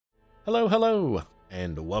Hello, hello,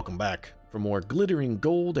 and welcome back for more glittering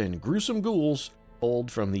gold and gruesome ghouls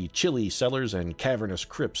pulled from the chilly cellars and cavernous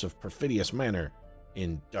crypts of Perfidious Manor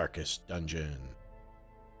in Darkest Dungeon.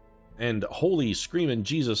 And holy screamin'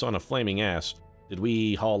 Jesus on a flaming ass, did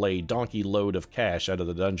we haul a donkey load of cash out of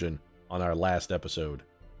the dungeon on our last episode.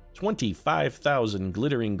 25,000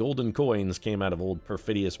 glittering golden coins came out of old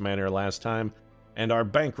Perfidious Manor last time, and our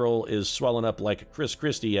bankroll is swelling up like Chris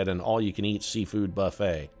Christie at an all-you-can-eat seafood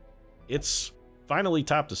buffet. It's finally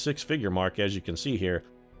topped the six-figure mark, as you can see here,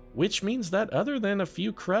 which means that other than a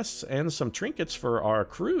few crusts and some trinkets for our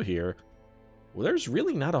crew here, well, there's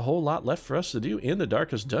really not a whole lot left for us to do in the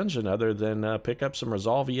Darkest Dungeon other than pick up some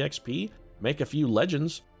Resolve EXP, make a few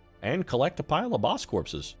legends, and collect a pile of boss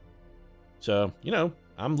corpses. So, you know,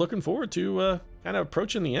 I'm looking forward to kind of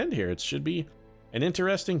approaching the end here. It should be an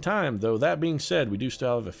interesting time, though that being said, we do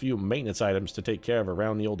still have a few maintenance items to take care of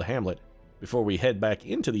around the old hamlet before we head back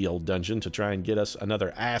into the old dungeon to try and get us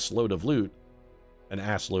another ass load of loot. An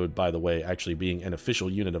ass load, by the way, actually being an official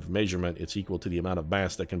unit of measurement. It's equal to the amount of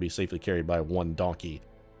mass that can be safely carried by one donkey.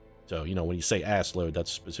 So, you know, when you say ass load, that's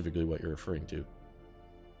specifically what you're referring to.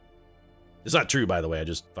 It's not true, by the way. I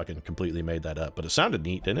just fucking completely made that up. But it sounded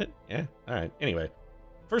neat, didn't it? Yeah? Alright. Anyway.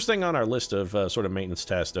 First thing on our list of sort of maintenance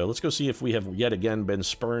tasks, though. Let's go see if we have yet again been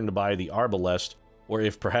spurned by the arbalest, or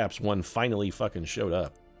if perhaps one finally fucking showed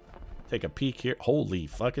up. Take a peek here. Holy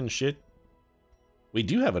fucking shit. We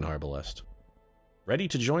do have an arbalest. Ready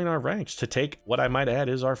to join our ranks to take what I might add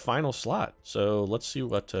is our final slot. So let's see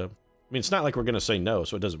what... I mean, it's not like we're going to say no,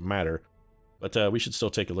 so it doesn't matter. But we should still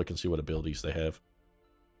take a look and see what abilities they have.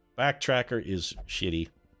 Backtracker is shitty.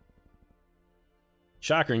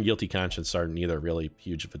 Shocker and Guilty Conscience are neither really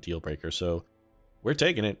huge of a deal breaker, so we're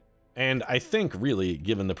taking it. And I think, really,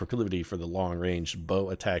 given the proclivity for the long-range bow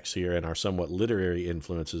attacks here and our somewhat literary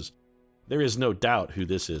influences, there is no doubt who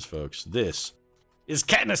this is, folks. This is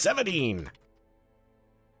Katniss Everdeen!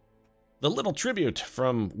 The little tribute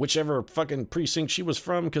from whichever fucking precinct she was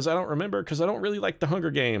from, because I don't remember, because I don't really like the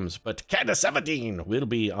Hunger Games. But Katniss Everdeen will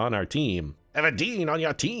be on our team. Everdeen on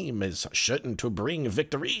your team is certain to bring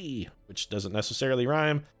victory, which doesn't necessarily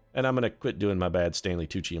rhyme, and I'm going to quit doing my bad Stanley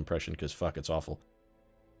Tucci impression, because fuck, it's awful.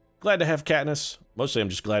 Glad to have Katniss. Mostly I'm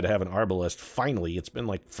just glad to have an arbalest. Finally, it's been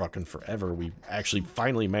like fucking forever. We actually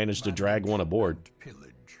finally managed to drag one aboard.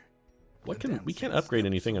 We can't upgrade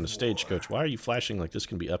anything on the stagecoach. Why are you flashing like this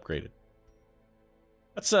can be upgraded?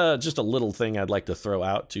 That's just a little thing I'd like to throw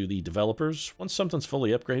out to the developers. Once something's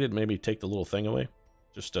fully upgraded, maybe take the little thing away.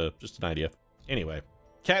 Just an idea. Anyway,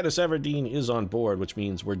 Katniss Everdeen is on board, which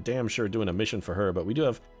means we're damn sure doing a mission for her, but we do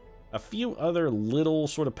have a few other little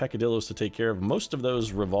sort of peccadillos to take care of. Most of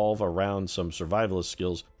those revolve around some survivalist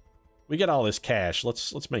skills. We get all this cash.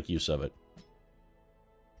 Let's make use of it.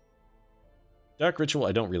 Dark Ritual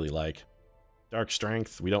I don't really like. Dark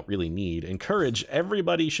Strength we don't really need. Encourage,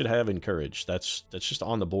 everybody should have Encourage. That's just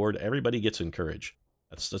on the board. Everybody gets Encourage.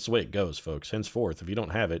 That's the way it goes, folks. Henceforth, if you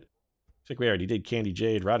don't have it, looks like we already did Candy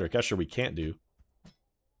Jade. Roderick Usher we can't do.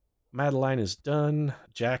 Madeline is done.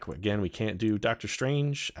 Jack, again, we can't do. Doctor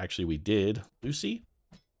Strange, actually we did. Lucy?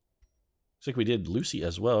 Looks like we did Lucy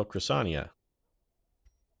as well. Chrysania.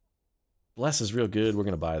 Bless is real good. We're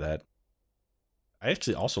going to buy that. I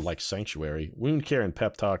actually also like Sanctuary. Wound Care and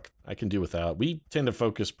Pep Talk, I can do without. We tend to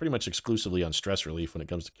focus pretty much exclusively on stress relief when it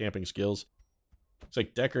comes to camping skills. Looks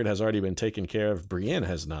like Deckard has already been taken care of. Brienne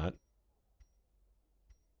has not.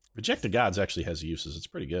 Reject the Gods actually has uses. It's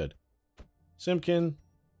pretty good. Simkin.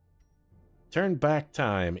 Turn Back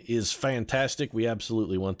Time is fantastic. We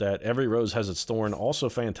absolutely want that. Every Rose Has Its Thorn, also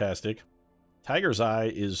fantastic. Tiger's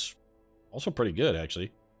Eye is also pretty good,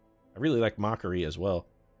 actually. I really like Mockery as well.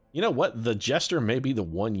 You know what? The Jester may be the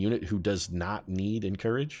one unit who does not need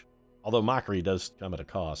Encourage. Although Mockery does come at a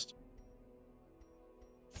cost.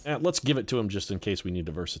 Let's give it to him just in case we need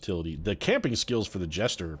the versatility. The camping skills for the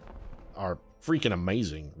Jester are freaking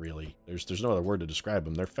amazing, really. There's no other word to describe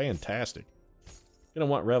them. They're fantastic. Gonna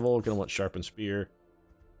want Revel, gonna want Sharpened Spear.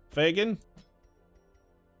 Fagin?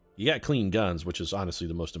 You got Clean Guns, which is honestly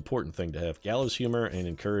the most important thing to have. Gallows Humor and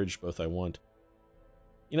Encourage, both I want.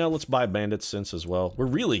 You know, let's buy Bandit's Sense as well. We're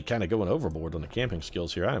really kind of going overboard on the camping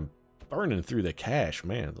skills here. I'm burning through the cash,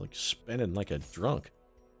 man. Like, spending like a drunk.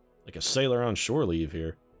 Like a sailor on shore leave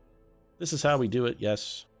here. This is how we do it,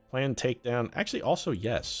 yes. Plan Takedown. Actually, also,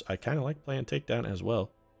 yes. I kind of like Plan Takedown as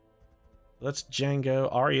well. That's Django.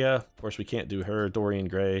 Arya, of course, we can't do her. Dorian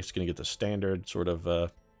Gray is going to get the standard sort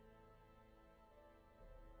of,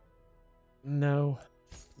 No.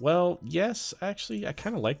 Well, yes, actually, I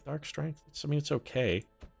kind of like Dark Strength. I mean, it's okay.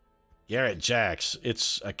 Garrett Jax.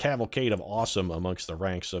 It's a cavalcade of awesome amongst the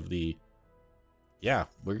ranks of the Yeah,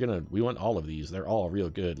 we want all of these. They're all real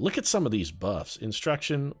good. Look at some of these buffs.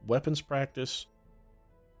 Instruction, weapons practice,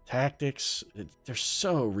 tactics. They're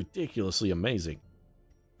so ridiculously amazing.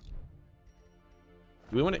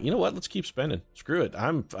 We want to, you know what? Let's keep spending. Screw it.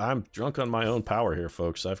 I'm drunk on my own power here,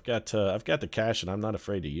 folks. I've got the cash and I'm not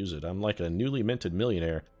afraid to use it. I'm like a newly minted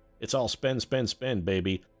millionaire. It's all spend, spend, spend,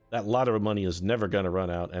 baby. That lottery money is never going to run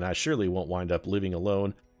out, and I surely won't wind up living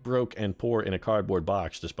alone, broke and poor in a cardboard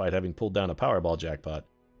box despite having pulled down a Powerball jackpot.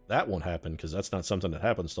 That won't happen because that's not something that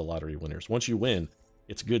happens to lottery winners. Once you win,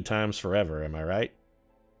 it's good times forever, am I right?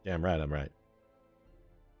 Damn right I'm right.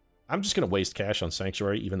 I'm just going to waste cash on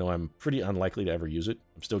Sanctuary, even though I'm pretty unlikely to ever use it.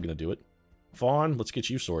 I'm still going to do it. Fawn, let's get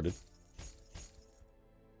you sorted.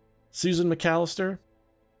 Susan McAllister?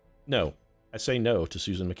 No. I say no to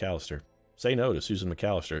Susan McAllister. Say no to Susan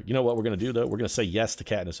McAllister. You know what we're going to do, though? We're going to say yes to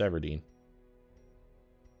Katniss Everdeen.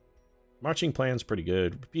 Marching plan's pretty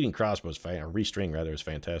good. Repeating crossbows, restring rather, is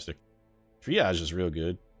fantastic. Triage is real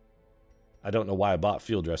good. I don't know why I bought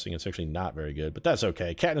field dressing. It's actually not very good, but that's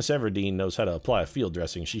okay. Katniss Everdeen knows how to apply field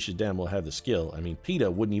dressing. She should damn well have the skill. I mean,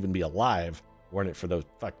 Peeta wouldn't even be alive weren't it for those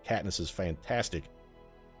Katniss's fantastic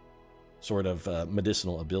sort of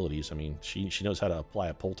medicinal abilities. I mean, she knows how to apply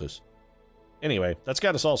a poultice. Anyway, that's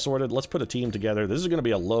got us all sorted. Let's put a team together. This is going to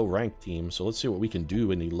be a low-ranked team, so let's see what we can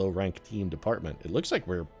do in the low-ranked team department. It looks like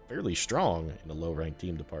we're fairly strong in the low-ranked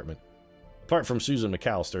team department. Apart from Susan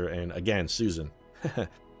McAllister, and again, Susan.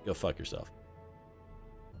 Go fuck yourself.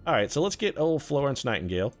 Alright, so let's get old Florence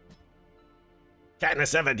Nightingale.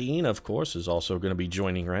 Katniss Everdeen, of course, is also going to be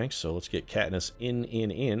joining ranks, so let's get Katniss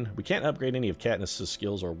in. We can't upgrade any of Katniss's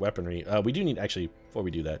skills or weaponry. We do need, actually, before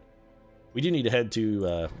we do that, we do need to head to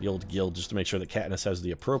the old guild just to make sure that Katniss has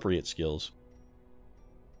the appropriate skills.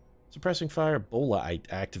 Suppressing fire, Bola I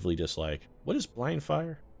actively dislike. What is blind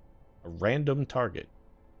fire? A random target.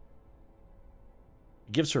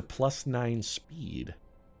 It gives her +9 speed.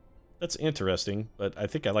 That's interesting, but I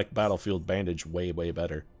think I like Battlefield Bandage way, way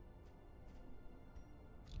better.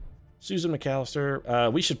 Susan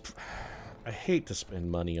McAllister, we should... I hate to spend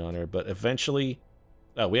money on her, but eventually...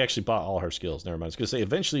 Oh, we actually bought all her skills. Never mind. I was going to say,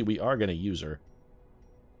 eventually we are going to use her.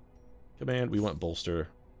 Command, we want bolster.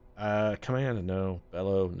 Command, no.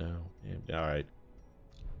 Bellow, no. Yeah, alright.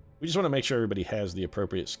 We just want to make sure everybody has the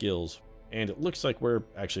appropriate skills. And it looks like we're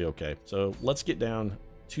actually okay. So let's get down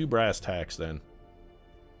to brass tacks then.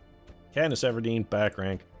 Katniss Everdeen, back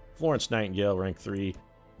rank. Florence Nightingale, rank 3.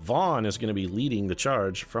 Vaughn is going to be leading the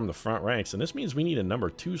charge from the front ranks. And this means we need a number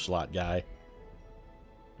 2 slot guy.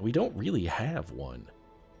 We don't really have one.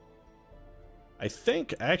 I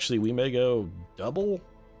think, actually, we may go double.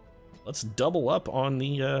 Let's double up on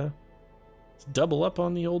the,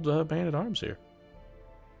 old Band at Arms here.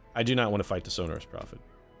 I do not want to fight the Sonorous Prophet.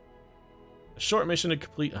 A short mission to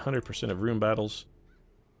complete 100% of room battles,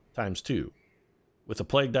 ×2. With a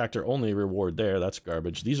Plague Doctor only reward there, that's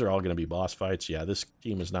garbage. These are all going to be boss fights. Yeah, this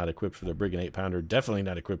team is not equipped for the Brigand 8-pounder. Definitely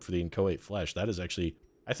not equipped for the Inchoate Flesh. That is actually,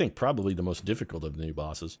 I think, probably the most difficult of the new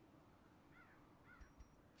bosses.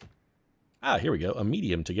 Ah, here we go. A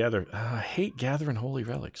medium together. I hate gathering holy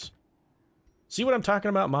relics. See what I'm talking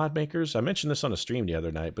about, mod makers? I mentioned this on a stream the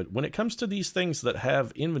other night, but when it comes to these things that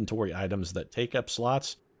have inventory items that take up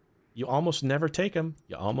slots, you almost never take them.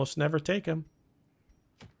 You almost never take them.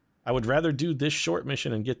 I would rather do this short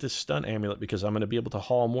mission and get this stun amulet because I'm going to be able to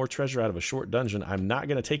haul more treasure out of a short dungeon. I'm not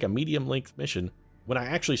going to take a medium-length mission when I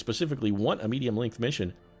actually specifically want a medium-length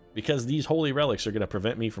mission because these holy relics are going to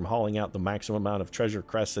prevent me from hauling out the maximum amount of treasure,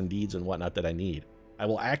 crests, and deeds and whatnot that I need. I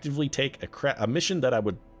will actively take a mission that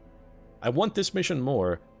I want this mission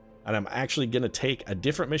more, and I'm actually going to take a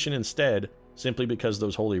different mission instead simply because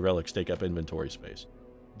those holy relics take up inventory space.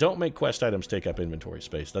 Don't make quest items take up inventory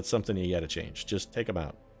space. That's something you got to change. Just take them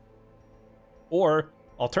out. Or,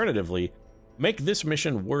 alternatively, make this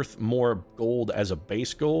mission worth more gold as a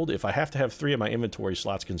base gold. If I have to have 3 of my inventory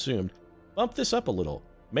slots consumed, bump this up a little.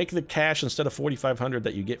 Make the cash instead of 4,500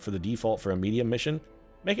 that you get for the default for a medium mission,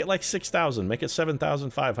 make it like 6,000, make it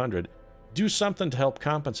 7,500. Do something to help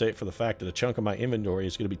compensate for the fact that a chunk of my inventory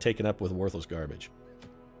is going to be taken up with worthless garbage.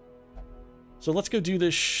 So let's go do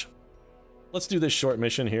this. Let's do this short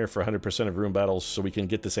mission here for 100% of room battles so we can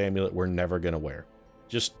get this amulet we're never going to wear.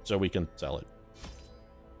 Just so we can sell it.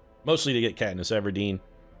 Mostly to get Katniss Everdeen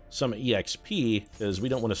some EXP, because we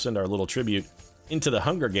don't want to send our little tribute into the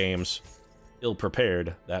Hunger Games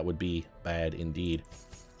ill-prepared. That would be bad indeed.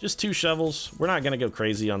 Just 2 shovels. We're not going to go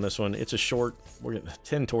crazy on this one. It's a short...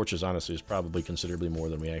 10 torches, honestly, is probably considerably more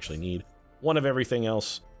than we actually need. 1 of everything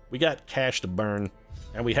else. We got cash to burn,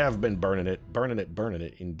 and we have been burning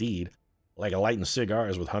it, indeed. Like a lighting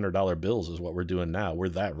cigars with $100 bills is what we're doing now. We're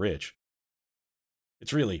that rich.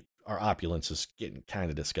 It's really, our opulence is getting kind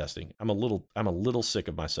of disgusting. I'm a little sick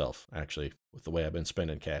of myself, actually, with the way I've been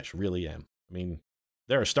spending cash. Really am. I mean,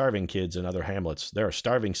 there are starving kids in other hamlets. There are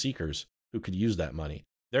starving seekers who could use that money.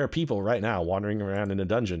 There are people right now wandering around in a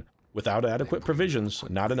dungeon without adequate provisions,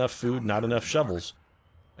 not enough food, not enough shovels,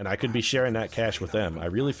 and I could be sharing that cash with them. I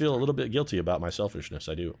really feel a little bit guilty about my selfishness,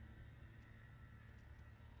 I do.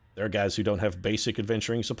 There are guys who don't have basic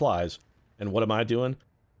adventuring supplies, and what am I doing?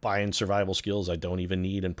 Buying survival skills I don't even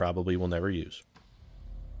need and probably will never use.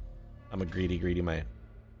 I'm a greedy, greedy man.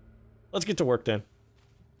 Let's get to work then.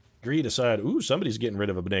 Greed aside, ooh, somebody's getting rid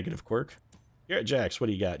of a negative quirk. Garrett Jax, what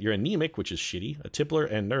do you got? You're anemic, which is shitty. A tippler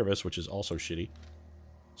and nervous, which is also shitty.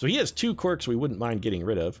 So he has 2 quirks we wouldn't mind getting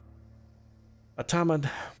rid of. I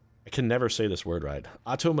can never say this word right.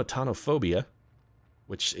 Automatonophobia,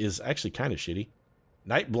 which is actually kind of shitty.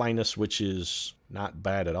 Night blindness, which is not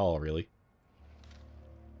bad at all, really.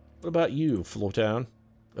 What about you, Flowtown?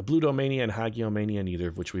 A Blutomania and Hagiomania, neither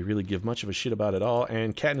of which we really give much of a shit about at all.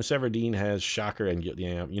 And Katniss Everdeen has Shocker and...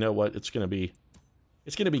 Yeah, you know what? It's gonna be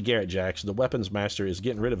Garrett Jax. The weapons master is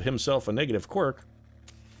getting rid of himself a negative quirk.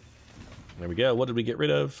 There we go. What did we get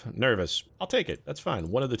rid of? Nervous. I'll take it. That's fine.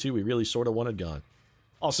 One of the 2 we really sort of wanted gone.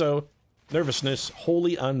 Also, nervousness,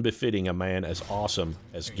 wholly unbefitting a man as awesome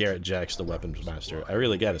as Garrett Jax, the weapons master. I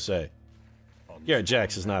really gotta say. Garrett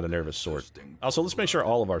Jax is not a nervous sort. Also, let's make sure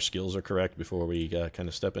all of our skills are correct before we kind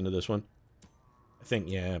of step into this one. I think,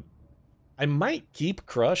 yeah. I might keep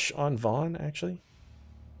Crush on Vaughn, actually.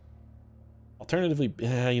 Alternatively,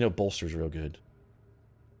 you know, Bolster's real good.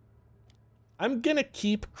 I'm gonna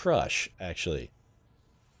keep Crush, actually.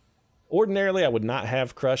 Ordinarily, I would not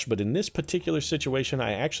have Crush, but in this particular situation,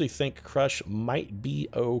 I actually think Crush might be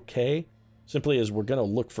okay. Simply as we're gonna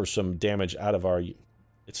look for some damage out of our...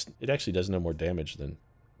 It actually does no more damage than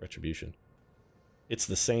Retribution. It's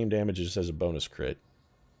the same damage, it just has a bonus crit.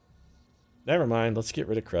 Never mind, let's get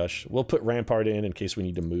rid of Crush. We'll put Rampart in case we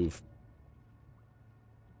need to move.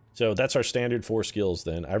 So that's our standard 4 skills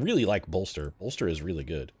then. I really like Bolster. Bolster is really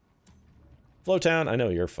good. Flowtown, I know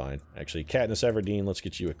you're fine. Actually, Katniss Everdeen, let's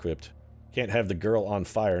get you equipped. Can't have the girl on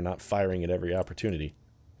fire not firing at every opportunity.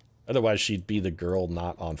 Otherwise, she'd be the girl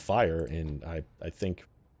not on fire, and I think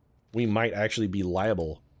we might actually be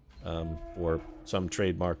liable for some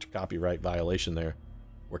trademarked copyright violation there,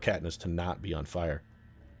 where Katniss to not be on fire.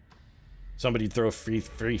 Somebody'd throw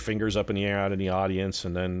three fingers up in the air out in the audience,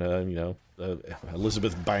 and then, you know,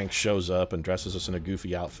 Elizabeth Banks shows up and dresses us in a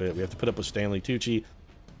goofy outfit. We have to put up with Stanley Tucci.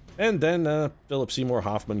 And then Philip Seymour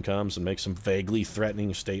Hoffman comes and makes some vaguely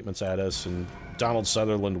threatening statements at us, and Donald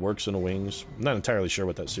Sutherland works in the wings. I'm not entirely sure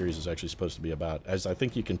what that series is actually supposed to be about, as I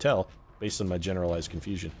think you can tell based on my generalized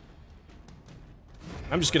confusion.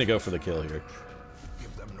 I'm just going to go for the kill here.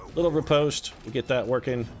 Little riposte, we'll get that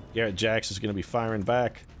working. Garrett Jax is going to be firing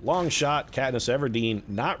back. Long shot, Katniss Everdeen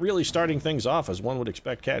not really starting things off as one would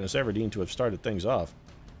expect Katniss Everdeen to have started things off.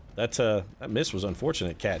 That miss was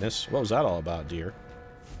unfortunate, Katniss. What was that all about, dear?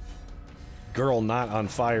 Girl not on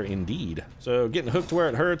fire indeed. So getting hooked where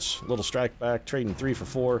it hurts. Little strike back, trading 3 for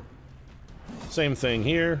 4. Same thing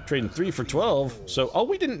here, trading 3 for 12. So, oh,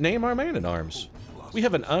 we didn't name our man-at-arms. We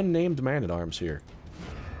have an unnamed man-at-arms here.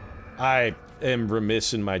 I am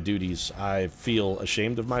remiss in my duties. I feel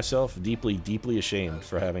ashamed of myself, deeply, deeply ashamed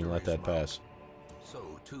for having let that pass.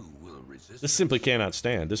 This simply cannot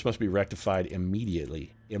stand. This must be rectified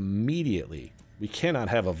immediately. Immediately. We cannot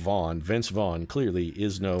have a Vaughn. Vince Vaughn clearly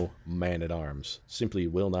is no man-at-arms. Simply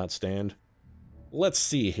will not stand. Let's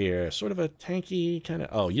see here. Sort of a tanky kind of...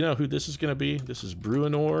 Oh, you know who this is going to be? This is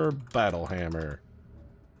Bruenor Battlehammer.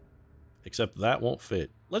 Except that won't fit.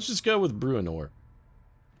 Let's just go with Bruenor.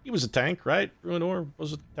 He was a tank, right? Bruenor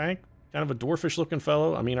was a tank. Kind of a dwarfish-looking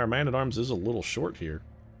fellow. I mean, our man-at-arms is a little short here.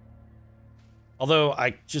 Although,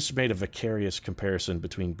 I just made a vicarious comparison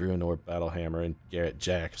between Bruenor Battlehammer and Garrett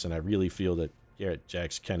Jax, and I really feel that Garrett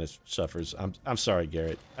Jax kind of suffers. I'm sorry,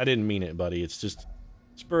 Garrett. I didn't mean it, buddy. It's just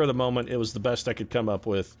spur of the moment. It was the best I could come up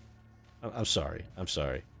with. I'm sorry. I'm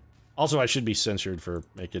sorry. Also, I should be censored for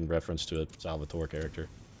making reference to a Salvatore character.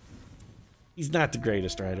 He's not the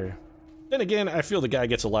greatest writer. Then again, I feel the guy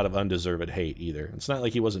gets a lot of undeserved hate, either. It's not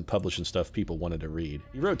like he wasn't publishing stuff people wanted to read.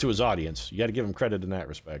 He wrote to his audience. You gotta give him credit in that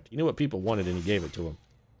respect. He knew what people wanted and he gave it to them.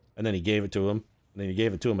 And then he gave it to them, and then he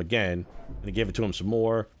gave it to him again, and he gave it to him some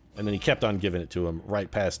more, and then he kept on giving it to him right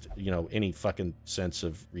past, you know, any fucking sense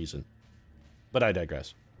of reason. But I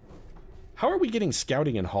digress. How are we getting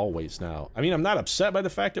scouting in hallways now? I mean, I'm not upset by the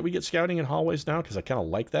fact that we get scouting in hallways now, because I kind of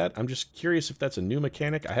like that. I'm just curious if that's a new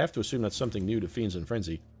mechanic. I have to assume that's something new to Fiends and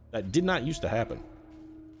Frenzy. That did not used to happen.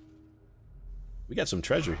 We got some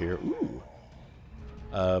treasure here. Ooh.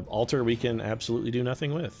 Altar we can absolutely do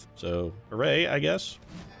nothing with. So, hooray, I guess.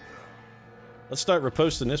 Let's start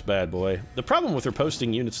reposting this bad boy. The problem with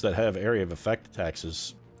reposting units that have area of effect attacks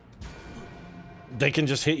is they can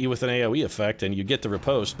just hit you with an AoE effect and you get the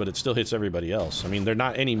riposte, but it still hits everybody else. I mean, they're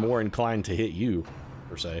not any more inclined to hit you,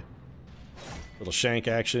 per se. Little shank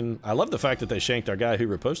action. I love the fact that they shanked our guy who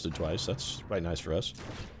riposted twice. That's quite nice for us.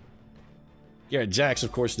 Garrett Jax,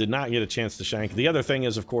 of course, did not get a chance to shank. The other thing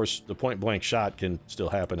is, of course, the point-blank shot can still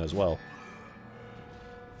happen as well.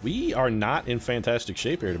 We are not in fantastic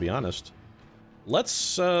shape here, to be honest.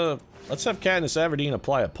 Let's have Katniss Everdeen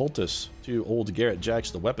apply a poultice to old Garrett Jax,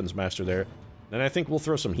 the weapons master there. Then I think we'll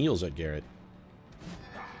throw some heals at Garrett.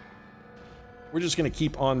 We're just going to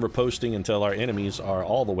keep on riposting until our enemies are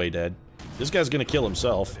all the way dead. This guy's going to kill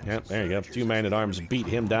himself. Yep, there you go. 2 man-at-arms beat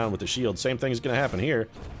him down with the shield. Same thing's going to happen here.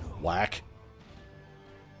 Whack.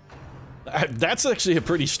 That's actually a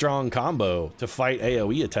pretty strong combo to fight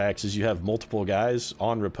AoE attacks, as you have multiple guys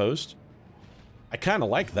on riposte. I kind of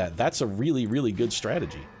like that. That's a really, really good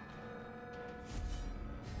strategy.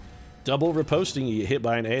 Double riposting, you get hit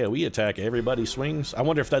by an AoE attack, everybody swings. I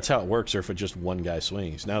wonder if that's how it works, or if it just one guy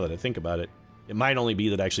swings. Now that I think about it, it might only be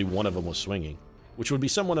that actually one of them was swinging, which would be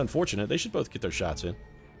somewhat unfortunate. They should both get their shots in.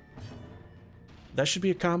 That should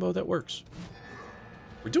be a combo that works.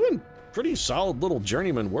 We're doing pretty solid little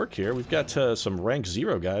journeyman work here. We've got some rank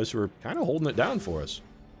 0 guys who are kind of holding it down for us.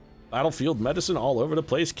 Battlefield medicine all over the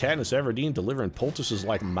place. Katniss Everdeen delivering poultices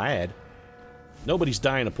like mad. Nobody's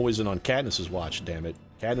dying of poison on Katniss's watch, damn it.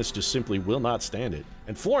 Katniss just simply will not stand it.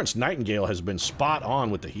 And Florence Nightingale has been spot on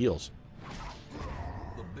with the heals.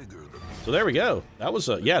 So there we go. That was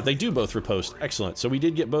a... Yeah, they do both riposte. Excellent. So we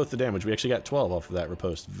did get both the damage. We actually got 12 off of that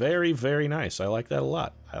riposte. Very, very nice. I like that a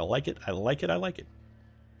lot. I like it. I like it. I like it.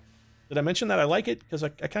 Did I mention that I like it? Because I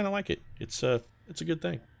kind of like it. It's a good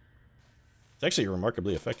thing. It's actually a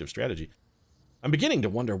remarkably effective strategy. I'm beginning to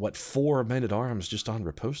wonder what 4 men-at-arms just on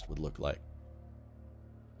riposte would look like.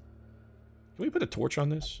 Can we put a torch on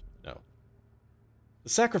this? No. The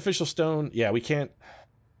sacrificial stone, yeah, we can't...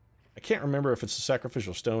 I can't remember if it's the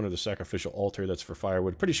sacrificial stone or the sacrificial altar that's for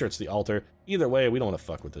firewood. Pretty sure it's the altar. Either way, we don't want to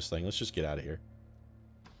fuck with this thing. Let's just get out of here.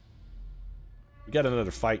 We got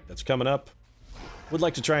another fight that's coming up. Would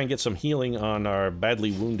like to try and get some healing on our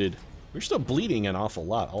badly wounded. We're still bleeding an awful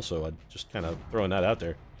lot, also. I'm just kind of throwing that out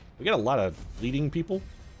there. We got a lot of bleeding people.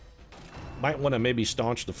 Might want to maybe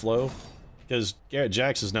staunch the flow, because Garrett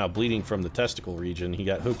Jax is now bleeding from the testicle region. He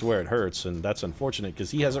got hooked where it hurts, and that's unfortunate,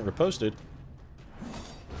 because he hasn't riposted.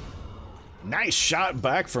 Nice shot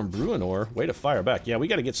back from Bruinor. Way to fire back. Yeah, we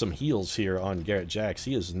got to get some heals here on Garrett Jax.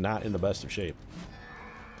 He is not in the best of shape.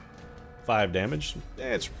 5 damage.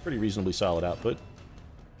 It's pretty reasonably solid output.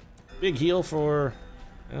 Big heal for...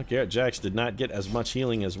 Well, Garrett Jax did not get as much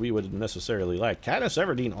healing as we would necessarily like. Katniss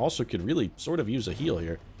Everdeen also could really sort of use a heal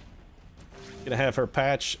here. Gonna have her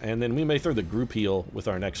patch, and then we may throw the group heal with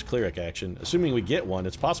our next cleric action. Assuming we get one,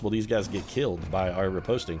 it's possible these guys get killed by our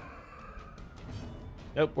riposting.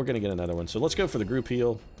 Nope, we're gonna get another one. So let's go for the group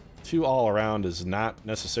heal. 2 all around is not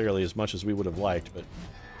necessarily as much as we would have liked, but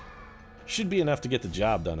should be enough to get the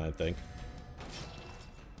job done, I think.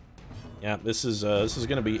 Yeah, this is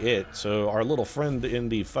gonna be it. So our little friend in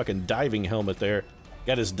the fucking diving helmet there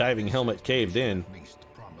got his diving helmet caved in.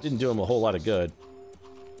 Didn't do him a whole lot of good.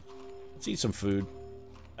 Let's eat some food.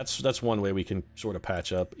 That's one way we can sort of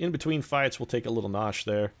patch up. In between fights, we'll take a little nosh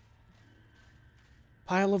there.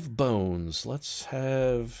 Pile of bones. Let's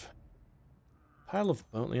have... Pile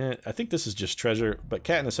of bones. Yeah, I think this is just treasure, but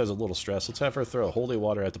Katniss has a little stress. Let's have her throw holy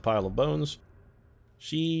water at the pile of bones.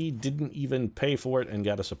 She didn't even pay for it and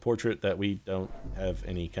got us a portrait that we don't have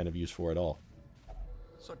any kind of use for at all.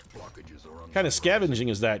 Such blockages are kind of scavenging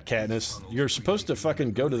is that, Katniss? You're supposed to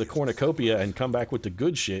fucking go to the cornucopia and come back with the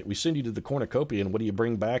good shit. We send you to the cornucopia, and what do you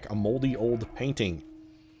bring back? A moldy old painting.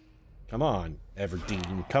 Come on,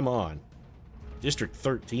 Everdeen. Come on. District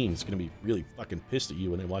 13 is going to be really fucking pissed at you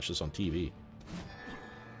when they watch this on TV.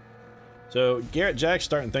 So, Garrett Jax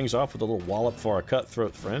starting things off with a little wallop for our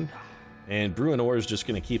cutthroat friend. And Bruinor is just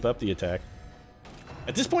going to keep up the attack.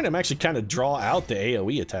 At this point, I'm actually kind of draw out the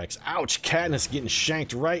AoE attacks. Ouch, Katniss getting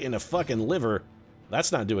shanked right in the fucking liver.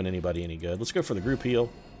 That's not doing anybody any good. Let's go for the group heal.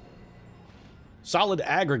 Solid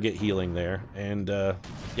aggregate healing there. And,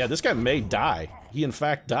 yeah, this guy may die. He, in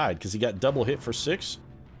fact, died because he got double hit for 6.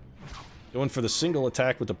 Going for the single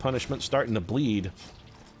attack with the punishment, starting to bleed.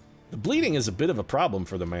 The bleeding is a bit of a problem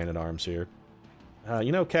for the man-at-arms here.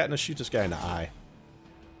 You know, Katniss, shoot this guy in the eye.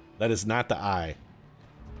 That is not the eye.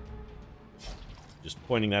 Just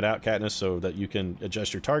pointing that out, Katniss, so that you can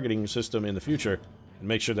adjust your targeting system in the future and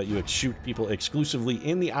make sure that you shoot people exclusively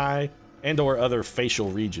in the eye And or other facial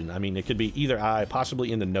region. I mean, it could be either eye,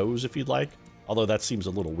 possibly in the nose if you'd like. Although that seems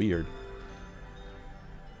a little weird.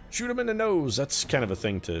 Shoot him in the nose. That's kind of a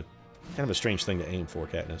thing to... kind of a strange thing to aim for,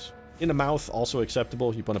 Katniss. In the mouth, also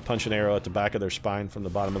acceptable. You want to punch an arrow at the back of their spine from the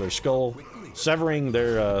bottom of their skull, severing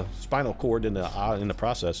their spinal cord in the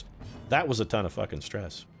process. That was a ton of fucking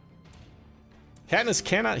stress. Katniss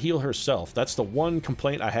cannot heal herself. That's the one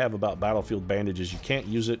complaint I have about battlefield bandages. You can't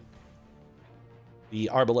use it. The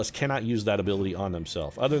Arbalest cannot use that ability on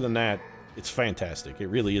themselves. Other than that, it's fantastic. It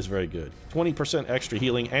really is very good. 20% extra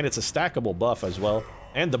healing, and it's a stackable buff as well.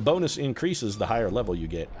 And the bonus increases the higher level you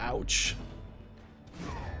get. Ouch.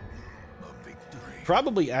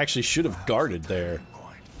 Probably actually should have guarded there.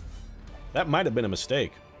 That might have been a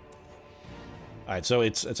mistake. Alright, so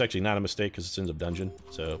it's actually not a mistake because it's in the dungeon.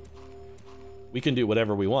 So we can do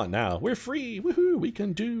whatever we want now. We're free! Woohoo! We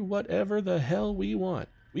can do whatever the hell we want.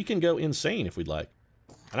 We can go insane if we'd like.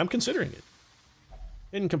 And I'm considering it.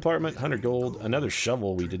 Hidden compartment, 100 gold. Another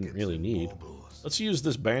shovel we didn't really need. Let's use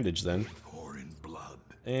this bandage then.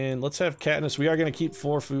 And let's have Katniss. We are going to keep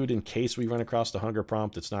 4 food in case we run across the hunger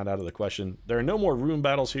prompt. It's not out of the question. There are no more room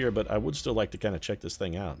battles here, but I would still like to kind of check this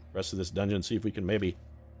thing out. Rest of this dungeon, see if we can maybe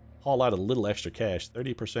haul out a little extra cash.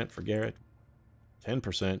 30% for Garrett.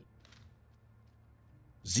 10%.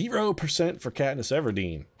 0% for Katniss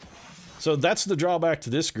Everdeen. So that's the drawback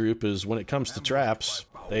to this group, is when it comes to traps,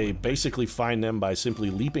 they basically find them by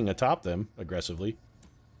simply leaping atop them aggressively.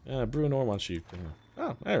 Bruenor wants you.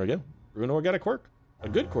 Oh, there we go. Bruenor got a quirk. A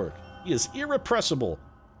good quirk. He is irrepressible,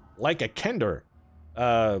 like a Kender.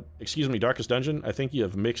 Excuse me, Darkest Dungeon. I think you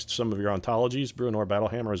have mixed some of your ontologies. Bruenor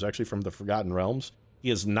Battlehammer is actually from the Forgotten Realms. He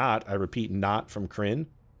is not, I repeat, not from Kryn.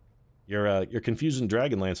 You're confusing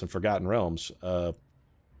Dragonlance and Forgotten Realms. A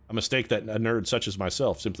mistake that a nerd such as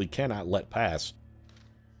myself simply cannot let pass.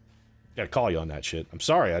 Gotta call you on that shit. I'm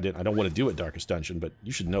sorry, I don't want to do it, Darkest Dungeon, but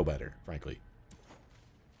you should know better, frankly.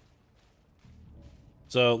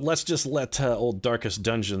 So let's just let old Darkest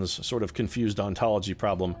Dungeon's sort of confused ontology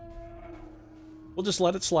problem. We'll just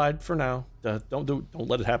let it slide for now. Don't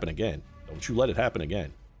let it happen again. Don't you let it happen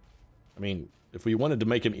again. I mean, if we wanted to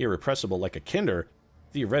make him irrepressible like a Kender,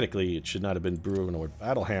 theoretically it should not have been Bruenor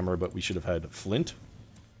Battlehammer, but we should have had Flint.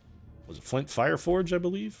 Was it Flint Fireforge, I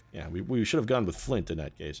believe? Yeah, we should have gone with Flint in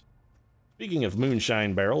that case. Speaking of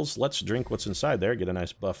moonshine barrels, let's drink what's inside there, get a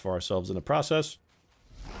nice buff for ourselves in the process.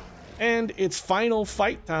 And it's final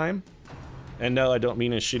fight time. And no, I don't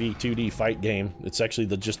mean a shitty 2D fight game. It's actually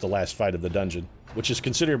just the last fight of the dungeon, which is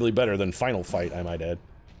considerably better than Final Fight, I might add.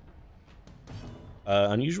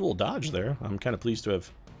 Unusual dodge there. I'm kind of pleased to have...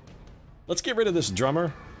 Let's get rid of this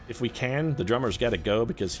drummer, if we can. The drummer's got to go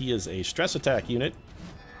because he is a stress attack unit.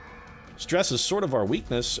 Stress is sort of our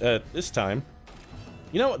weakness at this time.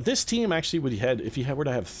 You know, this team actually would have, if you were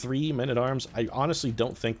to have 3 men-at-arms, I honestly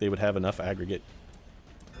don't think they would have enough aggregate.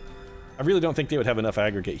 I really don't think they would have enough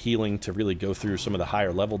aggregate healing to really go through some of the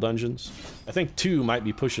higher level dungeons. I think 2 might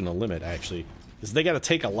be pushing the limit, actually. Because they got to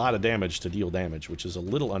take a lot of damage to deal damage, which is a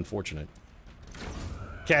little unfortunate.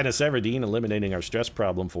 Katniss Everdeen eliminating our stress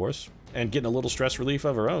problem for us. And getting a little stress relief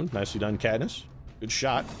of her own. Nicely done, Katniss. Good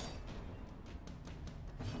shot.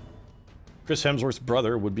 Chris Hemsworth's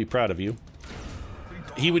brother would be proud of you.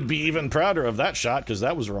 He would be even prouder of that shot, because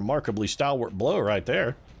that was a remarkably stalwart blow right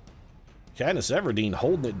there. Katniss Everdeen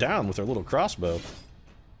holding it down with her little crossbow.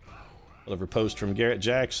 We'll have riposte from Garrett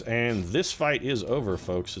Jax, and this fight is over,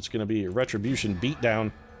 folks. It's going to be a retribution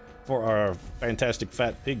beatdown for our fantastic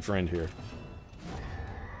fat pig friend here.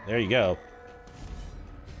 There you go.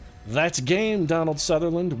 That's game, Donald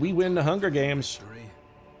Sutherland. We win the Hunger Games.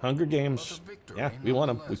 Hunger Games. Yeah, we won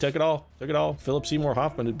them. We took it all. Took it all. Philip Seymour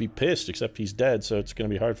Hoffman would be pissed, except he's dead, so it's going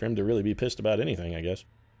to be hard for him to really be pissed about anything, I guess.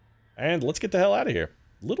 And let's get the hell out of here.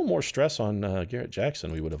 A little more stress on Garrett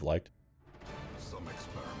Jackson we would have liked. Some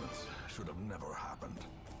experiments should have never happened.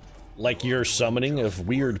 Like your summoning of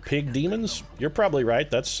weird pig demons? You're probably right.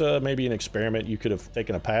 That's maybe an experiment you could have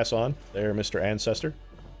taken a pass on there, Mr. Ancestor.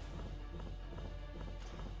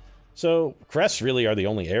 So, crests really are the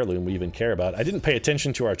only heirloom we even care about. I didn't pay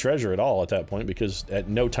attention to our treasure at all at that point because at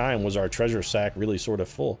no time was our treasure sack really sort of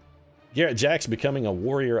full. Garrett Jack's becoming a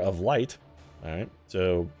warrior of light. Alright,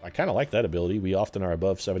 so I kind of like that ability. We often are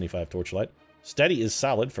above 75 torchlight. Steady is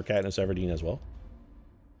solid for Katniss Everdeen as well.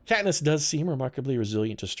 Katniss does seem remarkably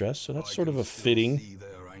resilient to stress, so that's sort of a fitting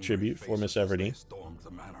tribute for Miss Everdeen.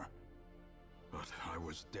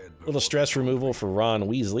 A little stress removal for Ron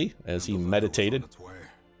Weasley as he meditated.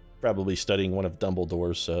 Probably studying one of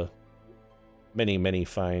Dumbledore's many, many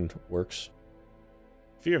fine works.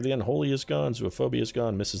 Fear of the Unholy is gone. Zoophobia is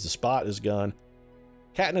gone. Misses the Spot is gone.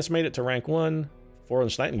 Katniss made it to rank 1.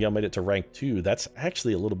 Florence Nightingale made it to rank 2. That's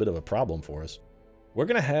actually a little bit of a problem for us. We're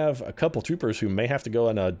going to have a couple troopers who may have to go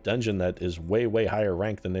in a dungeon that is way, way higher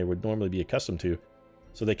rank than they would normally be accustomed to,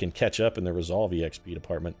 so they can catch up in the Resolve EXP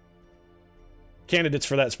department. Candidates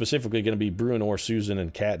for that specifically are going to be Bruenor, Susan,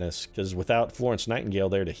 and Katniss, because without Florence Nightingale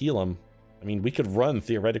there to heal them, I mean, we could run,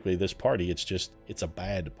 theoretically, this party. It's just, it's a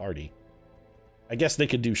bad party. I guess they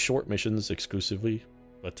could do short missions exclusively,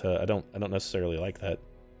 but I don't necessarily like that.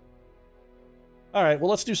 Alright, well,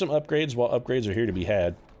 let's do some upgrades while upgrades are here to be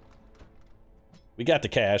had. We got the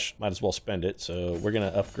cash, might as well spend it, so we're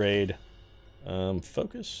going to upgrade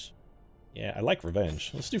focus. Yeah, I like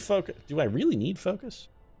revenge. Let's do focus. Do I really need focus?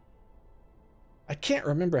 I can't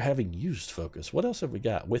remember having used focus. What else have we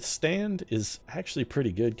got? Withstand is actually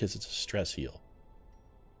pretty good because it's a stress heal.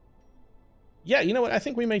 Yeah, you know what? I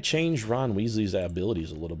think we may change Ron Weasley's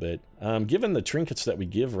abilities a little bit. Given the trinkets that we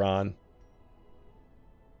give Ron,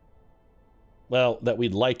 well, that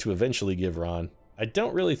we'd like to eventually give Ron, I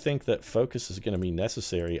don't really think that focus is going to be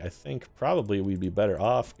necessary. I think probably we'd be better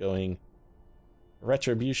off going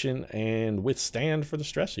retribution and withstand for the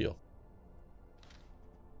stress heal.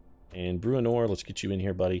 And Bruenor, let's get you in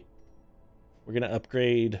here, buddy. We're going to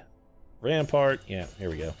upgrade Rampart. Yeah, here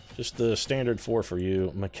we go. Just the standard 4 for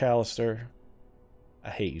you. McAllister, I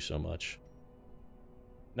hate you so much.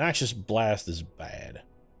 Noxious Blast is bad.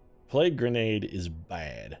 Plague Grenade is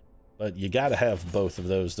bad. But you got to have both of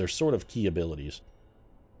those. They're sort of key abilities.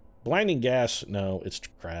 Blinding Gas, no, it's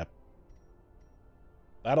crap.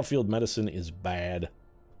 Battlefield Medicine is bad.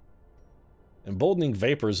 Emboldening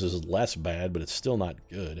Vapors is less bad, but it's still not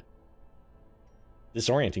good.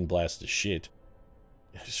 Disorienting Blast is shit.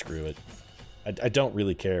 Screw it. I don't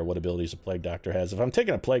really care what abilities a Plague Doctor has. If I'm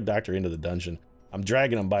taking a Plague Doctor into the dungeon, I'm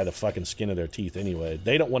dragging them by the fucking skin of their teeth anyway.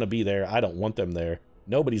 They don't want to be there. I don't want them there.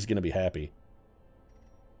 Nobody's going to be happy.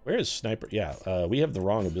 Where is Sniper? Yeah, we have the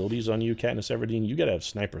wrong abilities on you, Katniss Everdeen. You gotta have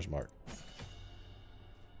Sniper's Mark.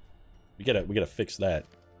 We gotta fix that.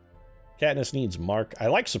 Katniss needs Mark. I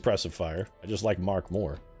like Suppressive Fire. I just like Mark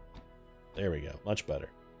more. There we go. Much better.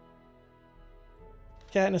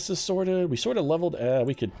 Katniss is we sort of leveled.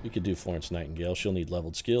 We could do Florence Nightingale. She'll need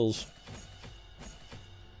leveled skills.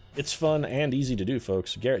 It's fun and easy to do,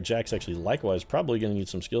 folks. Garrett Jack's actually likewise probably gonna need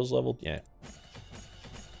some skills leveled. Yeah.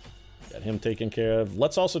 Got him taken care of.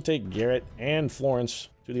 Let's also take Garrett and Florence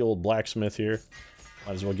to the old blacksmith here.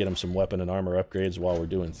 Might as well get them some weapon and armor upgrades while we're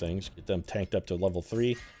doing things. Get them tanked up to level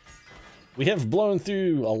 3. We have blown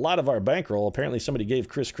through a lot of our bankroll. Apparently somebody gave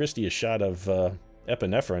Chris Christie a shot of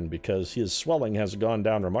epinephrine because his swelling has gone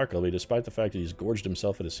down remarkably despite the fact that he's gorged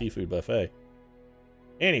himself at a seafood buffet.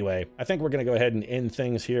 Anyway, I think we're going to go ahead and end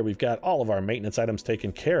things here. We've got all of our maintenance items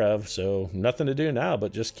taken care of, so nothing to do now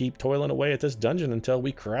but just keep toiling away at this dungeon until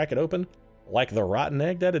we crack it open like the rotten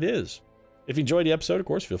egg that it is. If you enjoyed the episode, of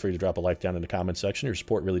course, feel free to drop a like down in the comments section. Your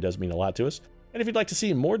support really does mean a lot to us. And if you'd like to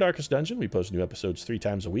see more Darkest Dungeon, we post new episodes 3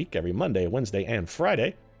 times a week, every Monday, Wednesday, and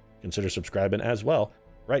Friday. Consider subscribing as well.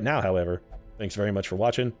 Right now, however, thanks very much for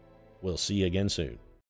watching. We'll see you again soon.